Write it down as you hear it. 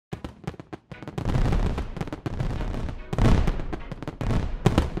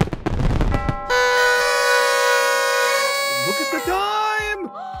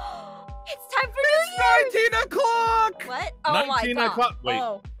my 9 god. o'clock. Wait.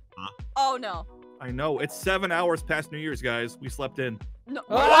 Oh. Huh? Oh no. I know. It's 7 hours past New Year's, guys. We slept in. No.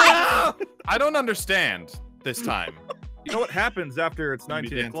 Ah! I don't understand this time. You know what happens after it's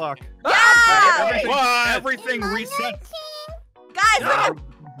 19 dance. o'clock? Yeah! Everything resets. Guys, No,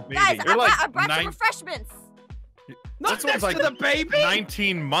 guys, baby. I like brought some 9 refreshments. Not This one's next to the baby.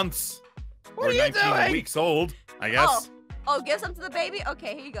 19 months. What or are you 19 doing? weeks old, I guess. Oh, give some to the baby?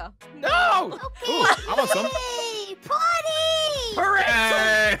 Okay, here you go. No! Ooh, I want some. Hey, party!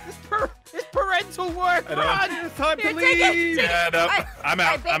 Parental! It's parental work! I know. Run! It's time to Here, take it, leave. take it. Yeah, no, Alright, I'm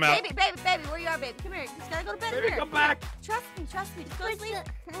out. alright, I'm out. Baby, where you are, baby? Come here. You just gotta go to bed. Baby, Here. come back! Trust me. Just go to sleep. You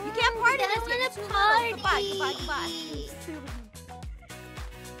You can't party I this year. wanna It's too little. party. Goodbye.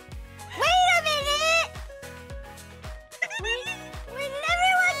 Wait a minute! Where did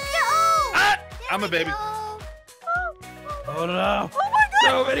everyone go? Ah, There I'm a we baby. go. Oh no! Oh my god!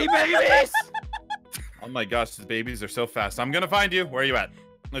 So many babies! Oh my gosh, these babies are so fast. I'm gonna find you. Where are you at?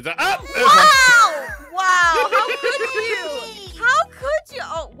 There's a- ah, there's Wow! Wow! How could you? How could you?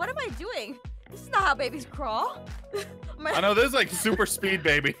 Oh, what am I doing? This is not how babies crawl. one. I know this is like super speed,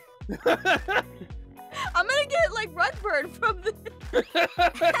 baby. I'm gonna get like Rugburn from the.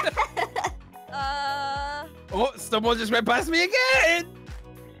 Oh, someone just went past me again!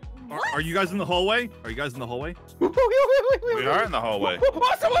 Are you guys in the hallway? Are you guys in the hallway? We are in the hallway.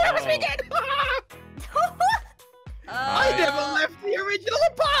 Oh, someone left me again! I never Uh, left the original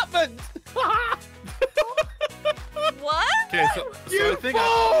apartment! What? Okay, so You I think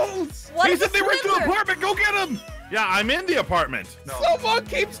fools! What He's is in the original Slither? apartment. Go get him. yeah, I'm in the apartment. Someone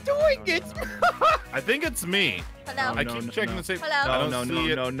keeps doing it! I think it's me. Hello. I no, keep no, checking no. the safe. Hello? I No, don't no,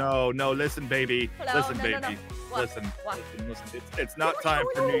 see no, it. no, no. Listen, baby. Hello? Listen, No, baby. no, no. What? Listen. What? Listen. It's not time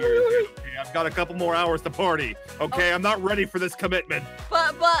for New Year's yet. Okay, I've got a couple more hours to party. Okay, I'm not ready for this commitment.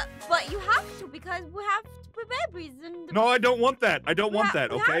 But you have to because we have to be babies and. No, I don't want that. I don't want We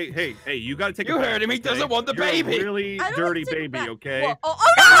that. have- Okay, hey, you got to take. You a bath, heard him, he okay? doesn't want the You're baby. A really I don't dirty take it baby. back. Okay. Whoa, oh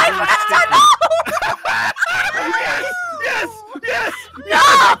no! I forgot Yes. No!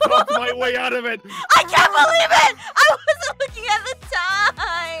 I talked my way out of it. I can't believe it! I wasn't looking at the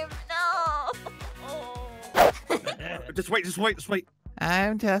time. No. Just wait.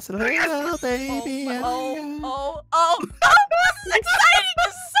 I'm just a little baby. Oh! This is exciting! This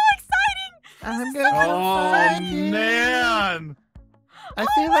is so exciting! I'm Oh man. I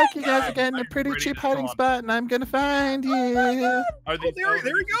feel like you guys are getting a pretty cheap hiding spot, and I'm gonna find you. Are Oh, these, there he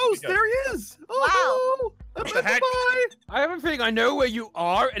goes. There he is. Oh, What the heck? bye. I have a feeling I know where you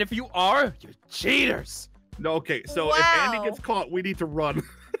are, and if you are, you're cheaters. No, okay. So if Wow. Andy gets caught, we need to run.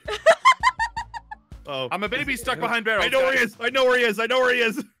 Oh, I'm a baby stuck behind barrels. I know where he guys. is. I know where he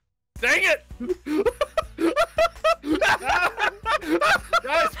is. Dang it!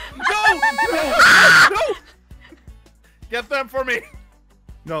 Guys, no! Get them for me.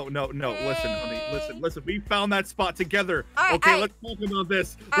 No. Listen, honey. Listen. We found that spot together. All right, Okay, all right. let's talk about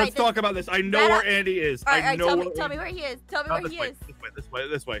this. All right, Let's talk about this. I know Greta- where Andy is. All right, I know tell me where he is. Tell me No, where he is.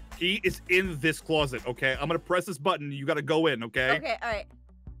 This way. He is in this closet. Okay, I'm gonna press this button. You gotta go in. Okay. Okay, all right.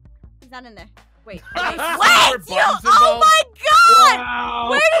 He's not in there. Wait. Are Wait, there you! buttons Oh involved? my god! Wow.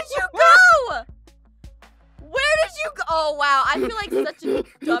 Where did you go? Where did you go? Oh wow, I feel like such a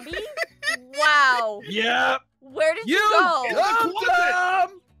dummy. Wow. Yep. Where did you You go? dumb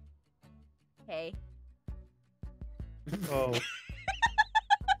dumb. Hey. Oh.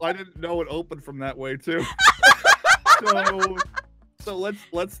 I didn't know it opened from that way too. So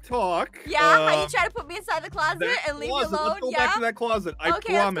let's talk. Yeah, how you try to put me inside the closet that and leave me closet. alone? Let's go Yeah. back to that closet. I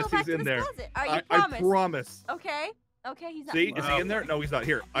Okay, promise let's go back he's to in this there. Closet. All right, you I promise. promise. Okay. Okay, he's not. See, is he in there? No, he's not.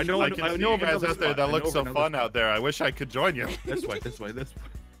 Here, I know. I can I see know you of guys another out there spot. that I look know of so another fun spot. out there. I wish I could join you. This way.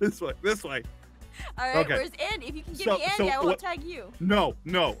 All right, Okay. where's Andy? If you can give So- me Andy, so I will what- tag you. No.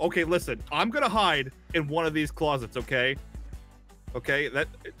 Okay, listen. I'm gonna hide in one of these closets. Okay. That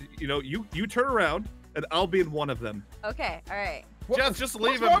you turn around and I'll be in one of them. Okay, all right. Just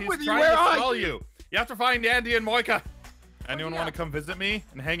leave what's him. wrong He's with you? trying Where to are stall you. You have to find Andy and Moika. Anyone yeah. want to come visit me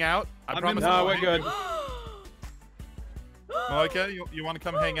and hang out? I I'm promise. in No, I'll we're hang good. you. Moika, you want to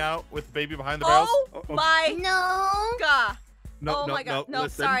come hang out with the baby behind the barrels? Oh okay. my No. god. No, Oh no, my God. No,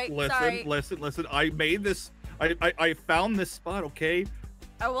 listen, sorry. listen. I made this. I found this spot. Okay.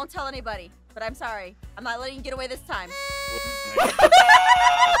 I won't tell anybody, but I'm sorry. I'm not letting you get away this time.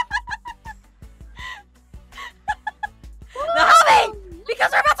 Now help me!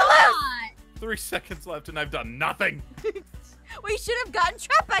 Because we're about to lose! 3 seconds left and I've done nothing. We should have gotten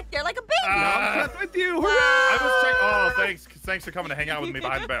trapped back there like a baby. Ah. I'm with you. Wow. I was checking. Oh, thanks for coming to hang out with me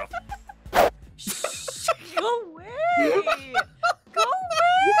behind the barrel. Go away! Go away!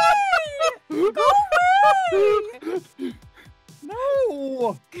 Go away!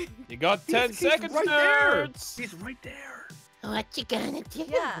 No! You got 10 He's seconds, right there. nerds. He's right there. What you gonna do?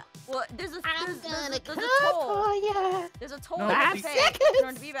 Yeah. Well, there's a I'm there's gonna a come toll. for ya. There's a toll No, to but pay 5 in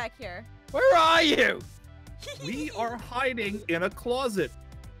order to be back here. Where are you? We are hiding in a closet.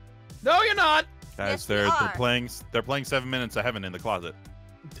 No, you're not. Yes, Guys, we they're are. playing 7 minutes of heaven in the closet.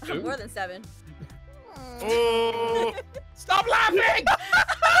 More than 7. Oh! Stop laughing!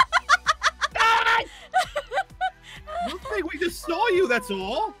 Nothing. We just saw you. That's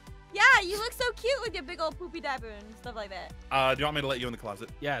all. Yeah, you look so cute with your big old poopy diaper and stuff like that. Do you want me to let you in the closet?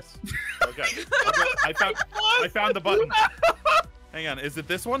 Yes. Okay. I found the button. Hang on. Is it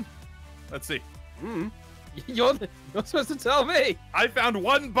this one? Let's see. You're supposed to tell me. I found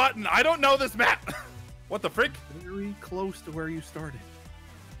one button. I don't know this map. What the frick? Very close to where you started.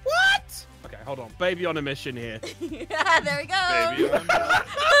 What? Okay, hold on. Baby on a mission here. Yeah, there we go. Baby.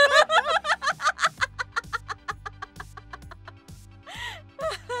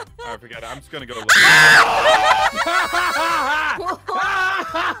 I forget it. I'm just gonna go look.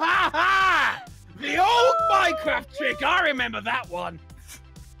 The old Minecraft trick. I remember that one.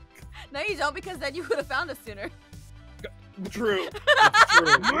 No, you don't, because then you would have found us sooner. True. It's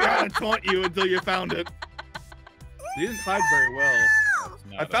true. We had to taunt you until you found it. You didn't hide very well.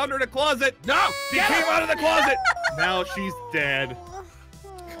 I found her in a closet. No, She came out of the closet. Now she's dead.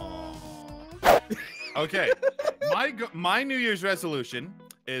 Okay. My New Year's resolution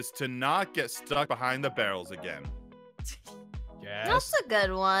is to not get stuck behind the barrels again. Yes. That's a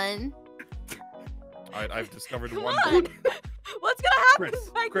good one. All right, I've discovered Come one on. thing. What's gonna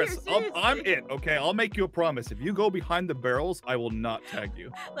happen back Chris, here? I'm Seriously. it. Okay, I'll make you a promise. If you go behind the barrels, I will not tag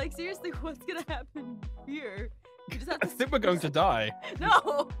you. Like, seriously, what's gonna happen here? We just have I to. think we're going to die.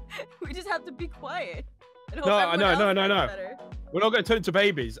 No, we just have to be quiet. And hope No, everyone no, else no, no, does no. better. We're not going to turn into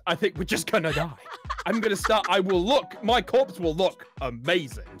babies. I think we're just going to die. I'm going to start. My corpse will look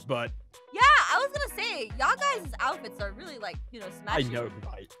amazing, but Yeah, I was gonna say, y'all guys' outfits are really like, I smashing. know,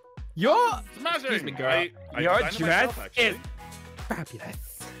 right? Your Smashing. Excuse me, girl. I Your designed it dress myself, actually. is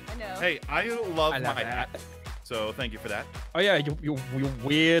fabulous. I know. Hey, I love I love my that. hat, so thank you for that. Oh yeah, your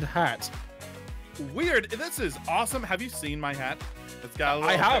weird hat. Weird. This is awesome. Have you seen my hat? It's got a little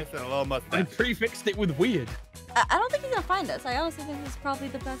I have. face and a little I mustache. prefixed it with weird. I don't think he's gonna find us. I honestly think this is probably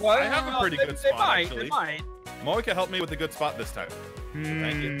the best. I have a pretty good they spot, might, actually. They might. Moika helped me with a good spot this time.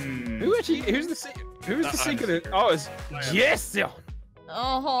 Thank you. Who actually? Who's the secret? Who's the I'm the secret? secret. Oh, it's I am. Jess.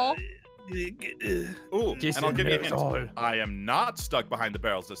 Uh-huh. Ooh, Just and I'll give you a admit hint. all. I am not stuck behind the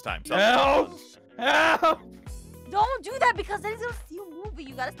barrels this time. So Help! Help! Don't do that, because then he's gonna see you moving.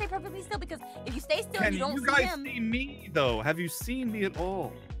 You gotta stay perfectly still, because if you stay still, Can you don't you see guys him. see me though? Have you seen me at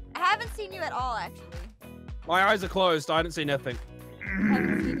all? I haven't seen you at all, actually. My eyes are closed. I didn't see nothing. I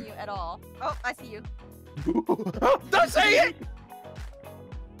haven't seen you at all. Oh, I see you. Don't say it!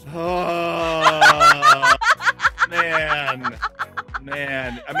 Oh, man.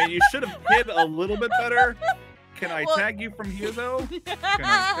 I mean, you should have hid a little bit better. Can I Well- tag you from here though? Can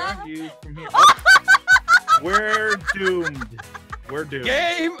I tag you from here? We're doomed. We're doomed.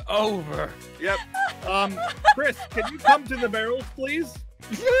 Game over. Yep. Chris, can you come to the barrels, please?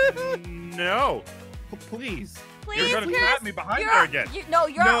 no. Please. Please, You're gonna Chris, trap me behind you're there again. No,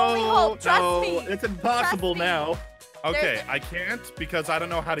 you're our only hope. Trust no, me. it's impossible Trust me. now. Okay, I can't because I don't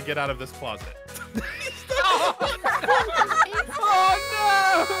know how to get out of this closet. Oh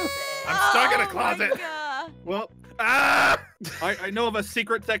I'm stuck in a Oh closet. my God. Well, Ah! I know of a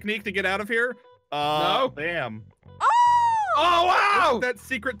secret technique to get out of here. No. Bam. Oh! Oh wow! What's that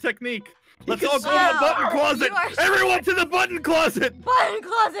secret technique? Let's can all go to Wow. the button closet. You are- Everyone to the button closet. Button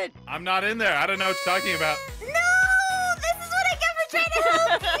closet. I'm not in there. I don't know what you're talking about. No! This is what I get for trying to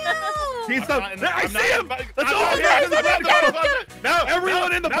help you! He's I'm the. not in There, I I'm see not in him. the button- Let's I'm all not go in to the the button button closet. closet. No,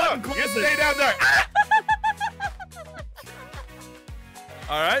 Everyone in the button You closet. stay down there.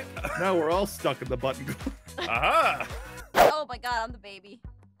 All right. Now we're all stuck in the button closet. Aha. Oh my God, I'm the baby.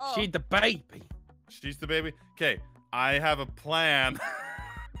 Oh. She the baby. She's the baby. Okay, I have a plan.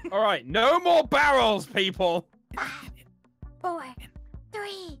 All right, no more barrels, people. 5, 4,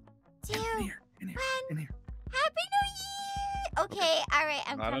 3, 2, 1. In here. Happy New Year! Okay, all right,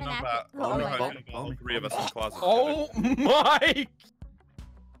 I'm I don't coming know after. about. I Oh don't know my how God. to get all three of us in the closet. Oh my!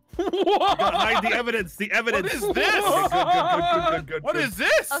 What? Gotta hide the evidence. The evidence. is this? Good. What is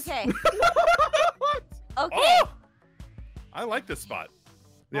this? Okay. Okay. Oh! I like this spot.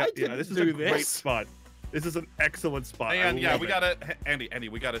 Yeah, I yeah. didn't This is do a great this. spot. This is an excellent spot. And I yeah, love we it. gotta, Andy,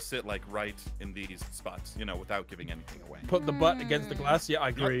 we gotta sit like right in these spots, you know, without giving anything away. Put the butt against the glass. Yeah, I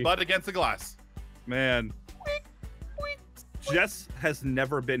agree. Butt against the glass. Man. Jess has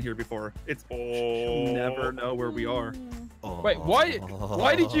never been here before. She'll never know where we are. Wait,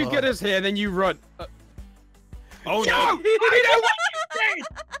 why did you get us here and then you run? Oh No! no! I know what you did!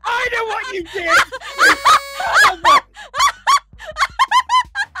 I know what you did! You son of a-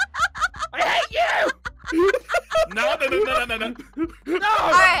 I hate you! No! No!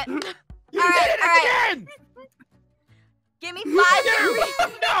 All right. You All right, did it all right. again! Give me 5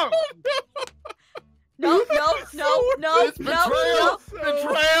 No! No, no, no, no, It's no, betrayal! no.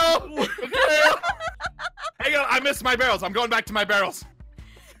 Betrayal! Betrayal! Hang on, I missed my barrels. I'm going back to my barrels.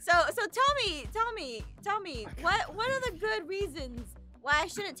 So tell me, what are the good reasons why I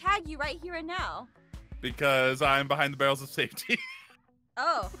shouldn't tag you right here and now? Because I'm behind the barrels of safety.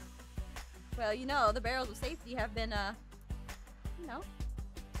 Oh. Well, you know, the barrels of safety have been, you know,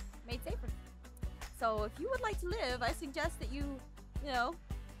 made safer. So if you would like to live, I suggest that you know,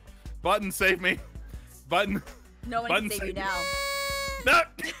 Button, save me. Button. no one Button can save you save me. now. No!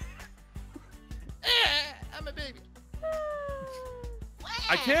 I'm a baby.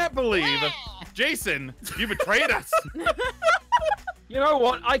 I can't believe, Jason, you betrayed us. You know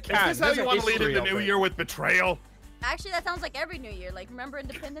what? I can. Is this how There's you a want to lead history into of New it. Year with betrayal? Actually, that sounds like every New Year. Like, remember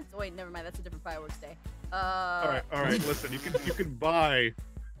Independence? Oh, wait, never mind. That's a different fireworks day. All right. Listen, you can buy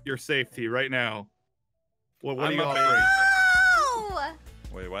your safety right now. What are I'm you a offering? baby. Oh!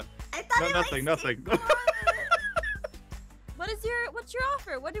 Wait, what? I thought it Nothing. What's your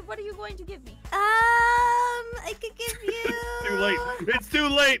offer? What are you going to give me? I could give you. Too late. It's too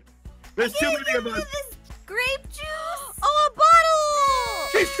late. There's too many of us. This grape juice. Oh, a bottle!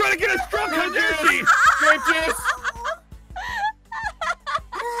 She's trying to get us drunk on Jersey. Grape juice!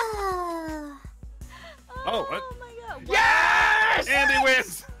 Oh, what? Oh my god. Yes! Andy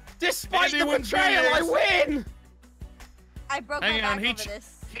wins! Despite Andy the wins betrayal, I New Year's. win! I broke Hang my on, back he over ch-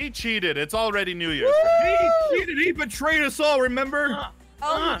 this. He cheated. It's already New Year's. He cheated. He betrayed us all. Remember?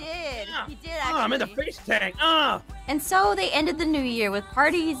 Oh, he did. He did actually. I'm in the fish tank. And so they ended the new year with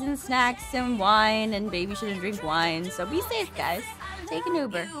parties and snacks and wine, and baby shouldn't drink wine. So be safe, guys. Take an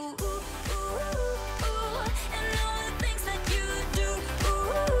Uber.